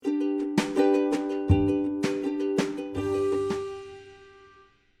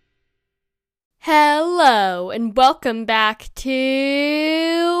Hello, and welcome back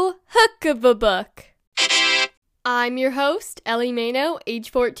to Hook of a Book. I'm your host, Ellie Mano,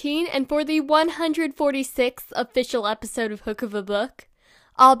 age 14, and for the 146th official episode of Hook of a Book,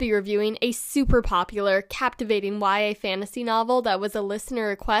 I'll be reviewing a super popular, captivating YA fantasy novel that was a listener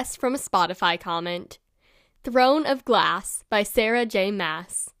request from a Spotify comment. Throne of Glass by Sarah J.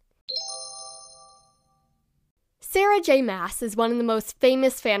 Maas. Sarah J. Maas is one of the most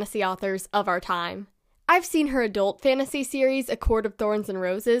famous fantasy authors of our time. I've seen her adult fantasy series, A Court of Thorns and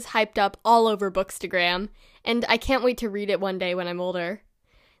Roses, hyped up all over Bookstagram, and I can't wait to read it one day when I'm older.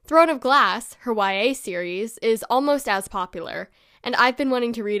 Throne of Glass, her YA series, is almost as popular, and I've been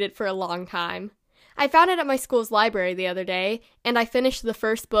wanting to read it for a long time. I found it at my school's library the other day, and I finished the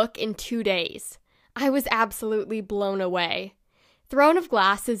first book in 2 days. I was absolutely blown away. Throne of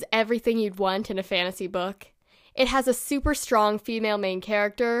Glass is everything you'd want in a fantasy book. It has a super strong female main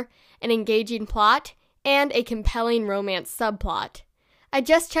character, an engaging plot, and a compelling romance subplot. I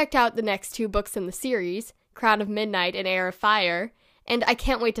just checked out the next 2 books in the series, Crown of Midnight and Heir of Fire, and I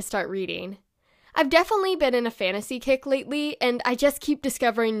can't wait to start reading. I've definitely been in a fantasy kick lately, and I just keep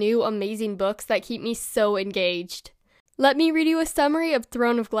discovering new amazing books that keep me so engaged. Let me read you a summary of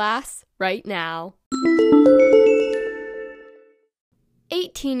Throne of Glass right now.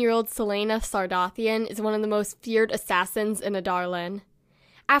 18-year-old Celaena Sardothien is one of the most feared assassins in Adarlan.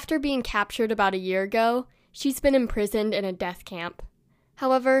 After being captured about a year ago, she's been imprisoned in a death camp.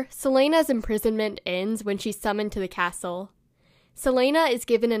 However, Celaena's imprisonment ends when she's summoned to the castle. Celaena is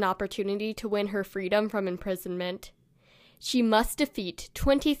given an opportunity to win her freedom from imprisonment. She must defeat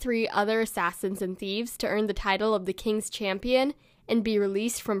 23 other assassins and thieves to earn the title of the King's Champion and be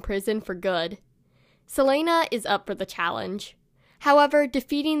released from prison for good. Celaena is up for the challenge. However,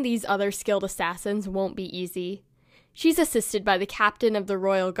 defeating these other skilled assassins won't be easy. She's assisted by the captain of the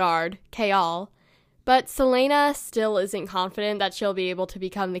Royal Guard, Chaol, but Celaena still isn't confident that she'll be able to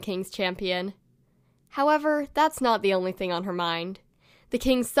become the King's Champion. However, that's not the only thing on her mind. The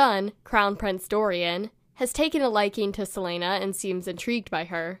King's son, Crown Prince Dorian, has taken a liking to Celaena and seems intrigued by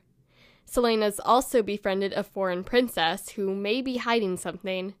her. Celaena's also befriended a foreign princess who may be hiding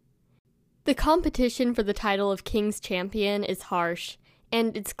something. The competition for the title of King's Champion is harsh,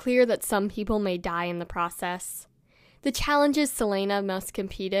 and it's clear that some people may die in the process. The challenges Celaena must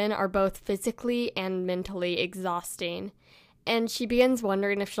compete in are both physically and mentally exhausting, and she begins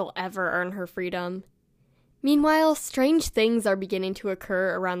wondering if she'll ever earn her freedom. Meanwhile, strange things are beginning to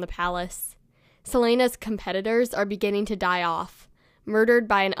occur around the palace. Celaena's competitors are beginning to die off, murdered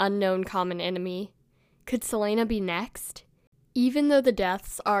by an unknown common enemy. Could Celaena be next? Even though the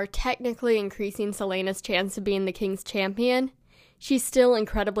deaths are technically increasing Celaena's chance of being the King's Champion, she's still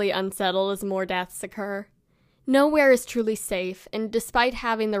incredibly unsettled as more deaths occur. Nowhere is truly safe, and despite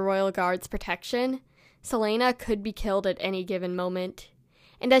having the Royal Guard's protection, Celaena could be killed at any given moment.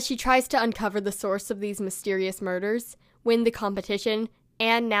 And as she tries to uncover the source of these mysterious murders, win the competition,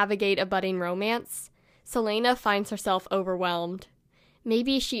 and navigate a budding romance, Celaena finds herself overwhelmed.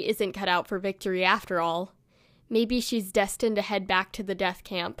 Maybe she isn't cut out for victory after all. Maybe she's destined to head back to the death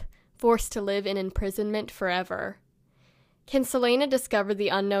camp, forced to live in imprisonment forever. Can Celaena discover the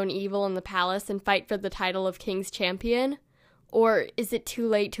unknown evil in the palace and fight for the title of King's Champion? Or is it too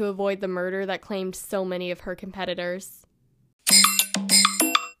late to avoid the murder that claimed so many of her competitors?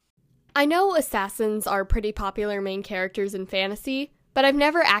 I know assassins are pretty popular main characters in fantasy, but I've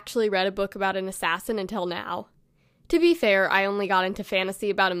never actually read a book about an assassin until now. To be fair, I only got into fantasy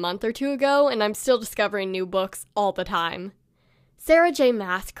about a month or 2 ago, and I'm still discovering new books all the time. Sarah J.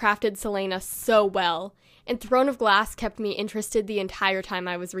 Maas crafted Celaena so well, and Throne of Glass kept me interested the entire time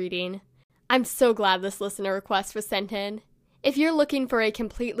I was reading. I'm so glad this listener request was sent in. If you're looking for a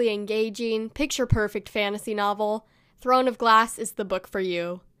completely engaging, picture-perfect fantasy novel, Throne of Glass is the book for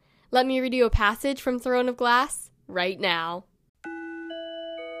you. Let me read you a passage from Throne of Glass right now.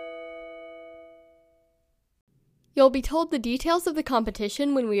 "You'll be told the details of the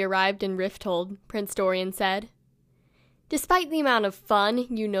competition when we arrived in Rifthold," Prince Dorian said. "Despite the amount of fun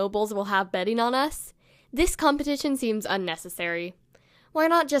you nobles will have betting on us, this competition seems unnecessary. Why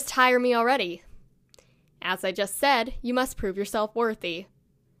not just hire me already? As I just said, you must prove yourself worthy."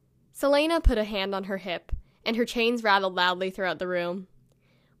 Celaena put a hand on her hip, and her chains rattled loudly throughout the room.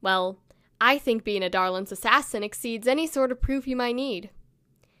 "Well, I think being Adarlan's assassin exceeds any sort of proof you might need."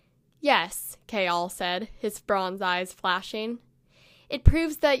 "Yes," Chaol said, his bronze eyes flashing. "It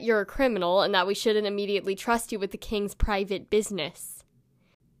proves that you're a criminal and that we shouldn't immediately trust you with the king's private business."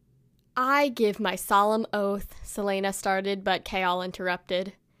 "I give my solemn oath," Celaena started, but Chaol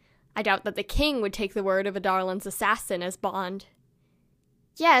interrupted. "I doubt that the king would take the word of Adarlan's assassin as bond."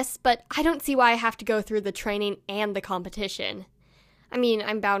 Yes, but I don't see why I have to go through the training and the competition. I mean,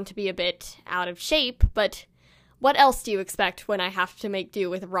 I'm bound to be a bit out of shape, but what else do you expect when I have to make do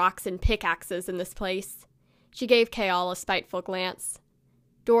with rocks and pickaxes in this place? She gave Chaol a spiteful glance.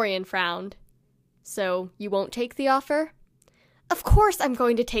 Dorian frowned. So, you won't take the offer? Of course I'm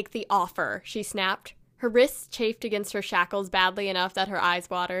going to take the offer, she snapped. Her wrists chafed against her shackles badly enough that her eyes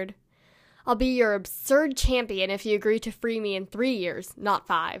watered. I'll be your absurd champion if you agree to free me in 3 years, not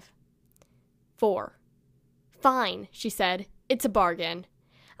 5. 4. Fine, she said. It's a bargain.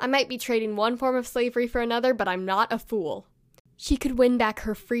 I might be trading one form of slavery for another, but I'm not a fool. She could win back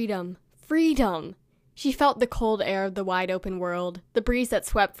her freedom. Freedom! She felt the cold air of the wide-open world, the breeze that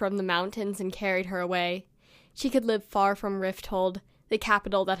swept from the mountains and carried her away. She could live far from Rifthold, the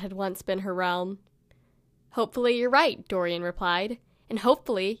capital that had once been her realm. Hopefully you're right, Dorian replied, and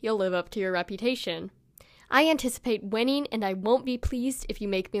hopefully you'll live up to your reputation. I anticipate winning, and I won't be pleased if you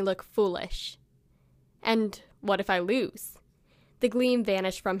make me look foolish. And what if I lose? The gleam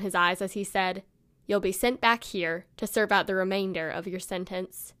vanished from his eyes as he said, You'll be sent back here to serve out the remainder of your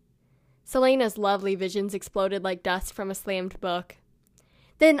sentence. Celaena's lovely visions exploded like dust from a slammed book.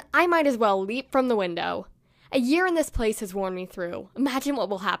 Then I might as well leap from the window. A year in this place has worn me through. Imagine what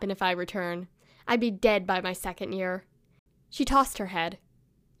will happen if I return. I'd be dead by my 2nd year. She tossed her head.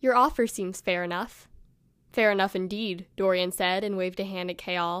 Your offer seems fair enough. Fair enough indeed, Dorian said and waved a hand at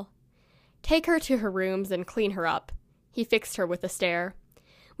Chaol. Take her to her rooms and clean her up. He fixed her with a stare.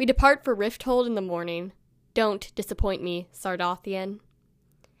 We depart for Rifthold in the morning. Don't disappoint me, Sardothian.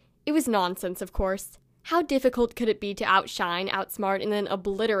 It was nonsense, of course. How difficult could it be to outshine, outsmart, and then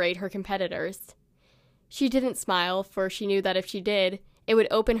obliterate her competitors? She didn't smile, for she knew that if she did, it would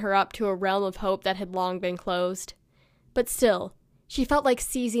open her up to a realm of hope that had long been closed. But still, she felt like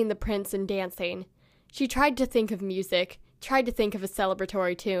seizing the prince and dancing. She tried to think of music, tried to think of a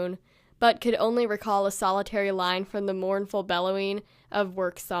celebratory tune, but could only recall a solitary line from the mournful bellowing of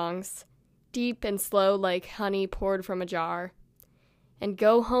work songs, deep and slow like honey poured from a jar. And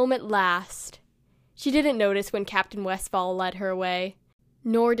go home at last. She didn't notice when Captain Westfall led her away,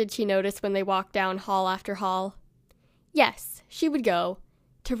 nor did she notice when they walked down hall after hall. Yes, she would go,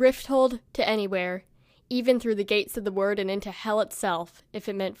 to Rifthold, to anywhere, even through the gates of the Word and into hell itself, if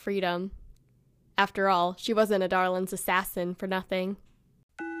it meant freedom. After all, she wasn't Adarlan's assassin for nothing.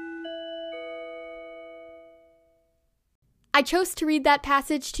 I chose to read that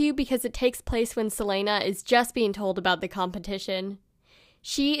passage to you because it takes place when Celaena is just being told about the competition.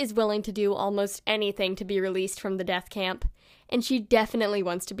 She is willing to do almost anything to be released from the death camp, and she definitely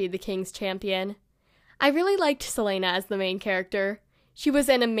wants to be the king's champion. I really liked Celaena as the main character. She was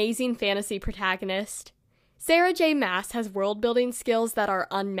an amazing fantasy protagonist. Sarah J. Maas has world-building skills that are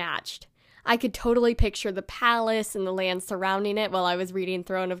unmatched. I could totally picture the palace and the land surrounding it while I was reading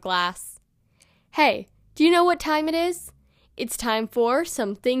Throne of Glass. Hey, do you know what time it is? It's time for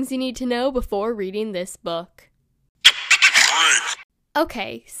some things you need to know before reading this book.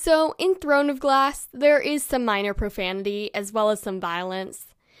 Okay, so in Throne of Glass, there is some minor profanity as well as some violence.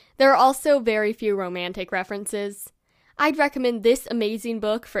 There are also very few romantic references. I'd recommend this amazing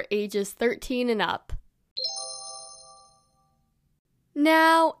book for ages 13 and up.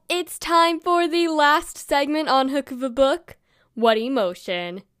 Now, it's time for the last segment on Hook of a Book. What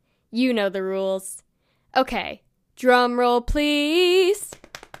emotion? You know the rules. Okay, drum roll please.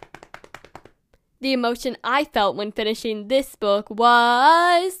 The emotion I felt when finishing this book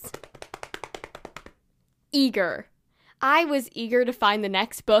was eager. I was eager to find the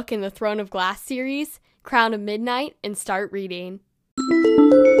next book in the Throne of Glass series, Crown of Midnight, and start reading.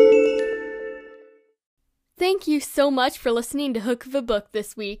 Thank you so much for listening to Hook of a Book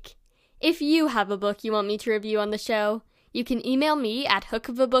this week. If you have a book you want me to review on the show, you can email me at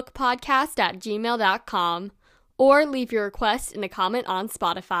hookofabookpodcast@gmail.com or leave your request in a comment on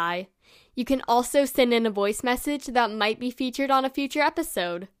Spotify. You can also send in a voice message that might be featured on a future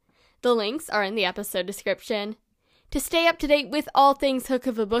episode. The links are in the episode description. To stay up to date with all things Hook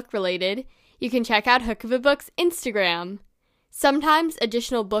of a Book related, you can check out Hook of a Book's Instagram. Sometimes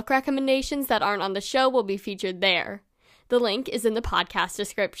additional book recommendations that aren't on the show will be featured there. The link is in the podcast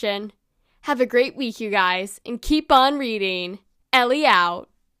description. Have a great week, you guys, and keep on reading. Ellie out.